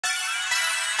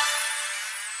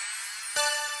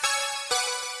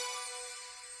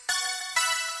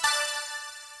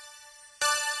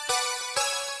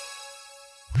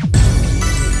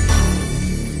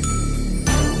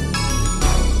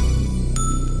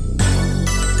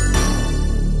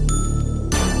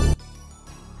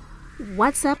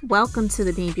What's up? Welcome to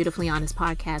the Being Beautifully Honest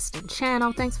podcast and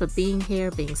channel. Thanks for being here,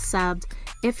 being subbed.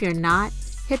 If you're not,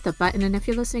 hit the button. And if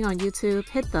you're listening on YouTube,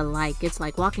 hit the like. It's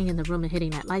like walking in the room and hitting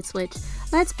that light switch.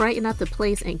 Let's brighten up the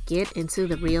place and get into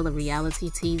the real of reality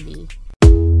TV.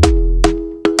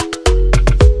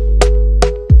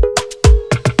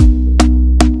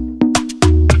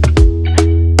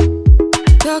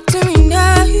 Talk to me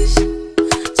nice,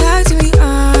 talk to me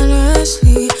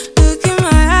honestly. Look in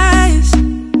my eyes,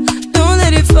 don't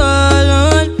let it fall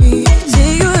on me.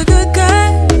 Say you're a good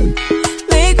guy,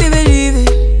 make me believe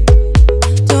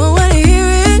it. Don't wanna hear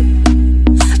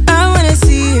it, I wanna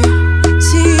see it.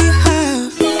 See how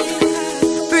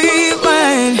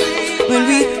rewind, when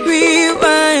we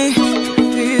rewind,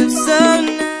 feels so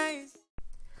nice.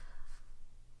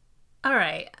 All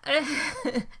right.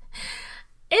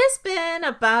 It's been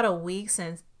about a week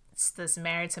since this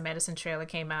Married to Medicine trailer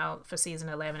came out for season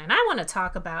 11. And I want to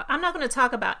talk about, I'm not going to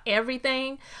talk about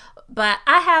everything, but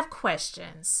I have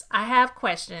questions.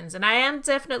 And I am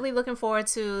definitely looking forward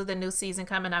to the new season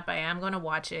coming up. I am going to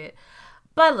watch it.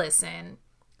 But listen,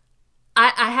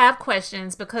 I have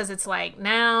questions because it's like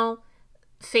now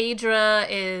Phaedra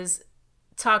is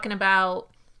talking about,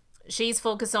 she's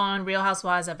focused on Real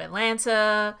Housewives of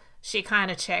Atlanta. She kind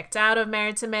of checked out of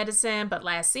Married to Medicine, but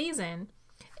last season,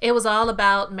 it was all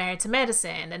about Married to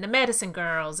Medicine and the medicine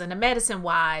girls and the medicine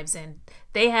wives, and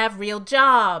they have real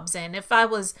jobs. And if I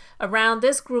was around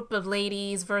this group of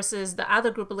ladies versus the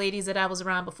other group of ladies that I was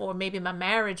around before, maybe my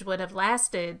marriage would have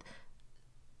lasted.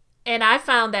 And I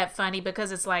found that funny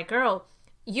because it's like, girl,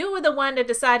 you were the one that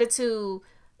decided to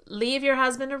leave your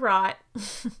husband to rot,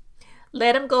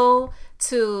 let him go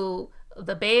to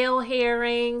the bail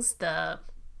hearings, the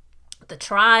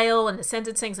trial and the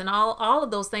sentencings and all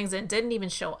of those things, and didn't even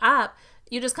show up.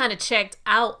 You just kind of checked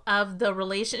out of the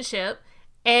relationship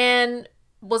and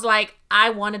was like, I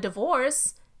want a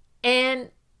divorce, and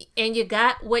you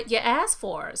got what you asked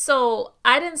for. So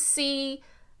I didn't see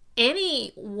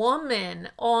any woman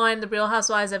on the Real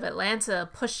Housewives of Atlanta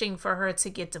pushing for her to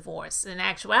get divorced. In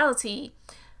actuality,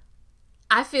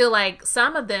 I feel like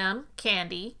some of them,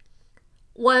 Candy,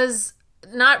 was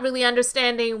not really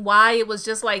understanding why it was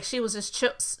just like she was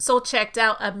just so checked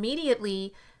out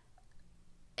immediately.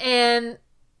 And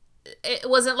it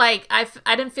wasn't like I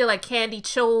didn't feel like Candy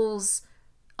chose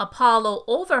Apollo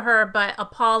over her, but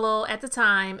Apollo at the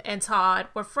time and Todd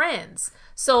were friends.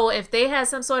 So if they had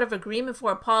some sort of agreement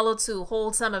for Apollo to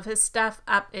hold some of his stuff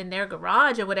up in their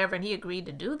garage or whatever, and he agreed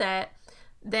to do that,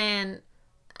 then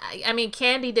I mean,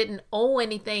 Candy didn't owe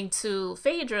anything to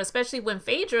Phaedra, especially when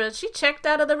Phaedra, she checked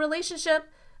out of the relationship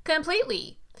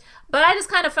completely. But I just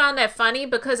kind of found that funny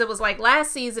because it was like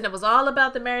last season, it was all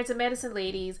about the Married to Medicine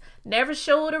ladies, never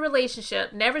showed a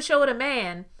relationship, never showed a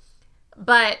man.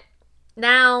 But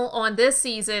now on this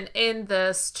season, in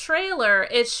this trailer,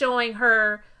 it's showing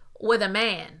her with a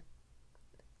man.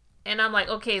 And I'm like,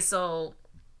 okay, so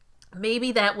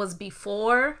maybe that was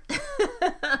before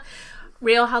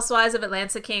Real Housewives of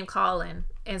Atlanta came calling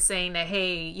and saying that,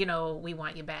 hey, you know, we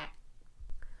want you back.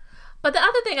 But the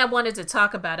other thing I wanted to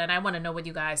talk about, and I want to know what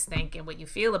you guys think and what you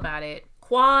feel about it,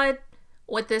 Quad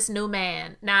with this new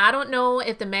man. Now, I don't know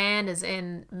if the man is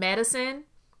in medicine.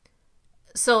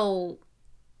 So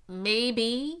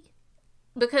maybe,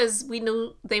 because we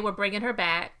knew they were bringing her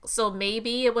back, so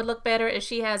maybe it would look better if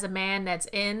she has a man that's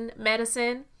in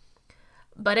medicine.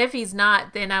 But if he's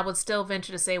not, then I would still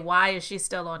venture to say, why is she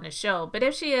still on the show? But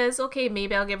if she is, okay,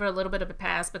 maybe I'll give her a little bit of a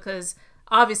pass because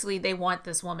obviously they want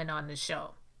this woman on the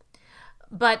show.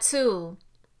 But two,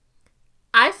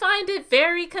 I find it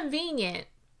very convenient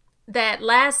that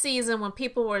last season when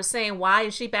people were saying, why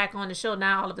is she back on the show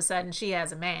now, all of a sudden she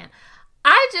has a man?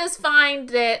 I just find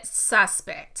that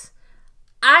suspect.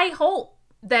 I hope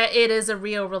that it is a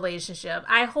real relationship.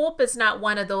 I hope it's not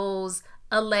one of those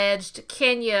alleged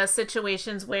Kenya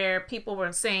situations where people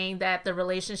were saying that the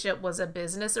relationship was a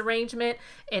business arrangement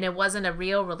and it wasn't a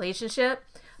real relationship.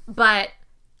 But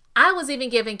I was even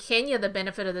giving Kenya the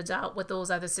benefit of the doubt with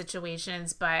those other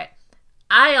situations. But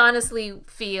I honestly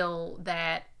feel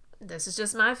that, this is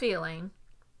just my feeling,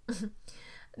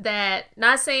 that,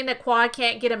 not saying that Quad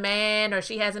can't get a man or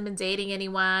she hasn't been dating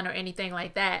anyone or anything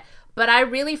like that, but I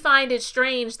really find it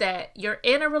strange that you're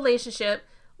in a relationship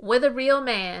with a real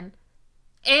man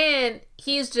and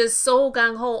he's just so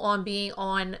gung-ho on being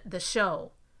on the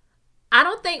show. I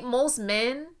don't think most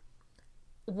men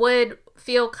would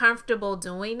feel comfortable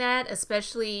doing that,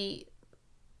 especially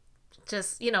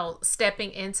just, you know,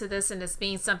 stepping into this and this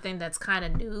being something that's kind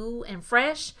of new and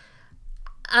fresh,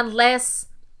 unless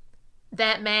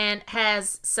that man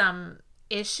has some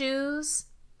issues,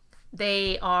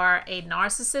 they are a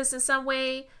narcissist in some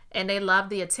way, and they love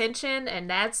the attention, and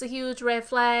that's a huge red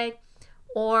flag,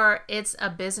 or it's a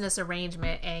business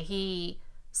arrangement and he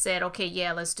said, okay,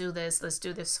 yeah, let's do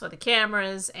this for the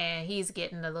cameras, and he's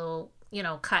getting a little, you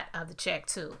know, cut of the check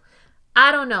too.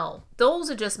 I don't know. Those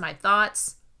are just my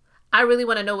thoughts. I really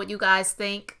want to know what you guys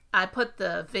think. I put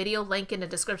the video link in the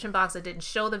description box. I didn't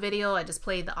show the video, I just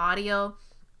played the audio.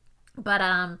 But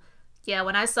yeah,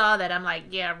 when I saw that, I'm like,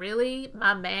 yeah, really?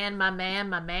 My man.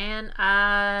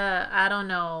 I don't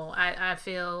know. I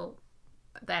feel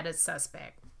that is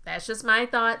suspect. That's just my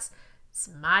thoughts. It's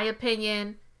my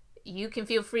opinion. You can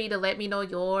feel free to let me know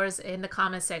yours in the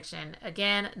comment section.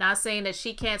 Again, not saying that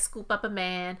she can't scoop up a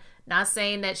man. Not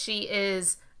saying that she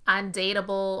is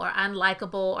undateable or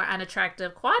unlikable or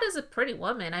unattractive. Quad is a pretty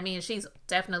woman. I mean, she's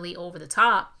definitely over the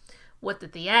top with the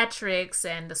theatrics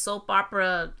and the soap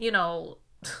opera, you know,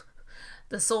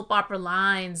 the soap opera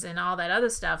lines and all that other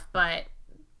stuff. But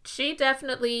she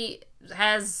definitely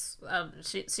has,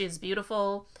 she's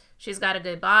beautiful. She's got a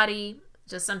good body.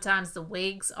 Just sometimes the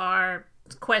wigs are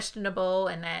questionable,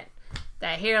 and that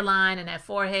hairline and that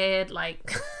forehead,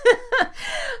 like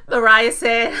Mariah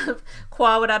said,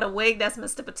 Quad without a wig, that's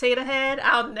Mr. Potato Head.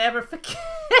 I'll never forget.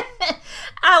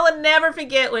 I will never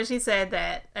forget when she said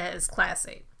that. It's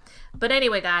classic. But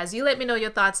anyway, guys, you let me know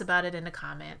your thoughts about it in the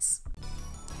comments.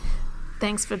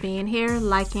 Thanks for being here,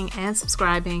 liking, and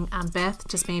subscribing. I'm Beth,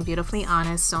 just being beautifully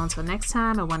honest. So until next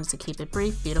time, I wanted to keep it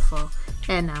brief, beautiful,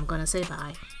 and now I'm going to say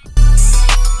bye.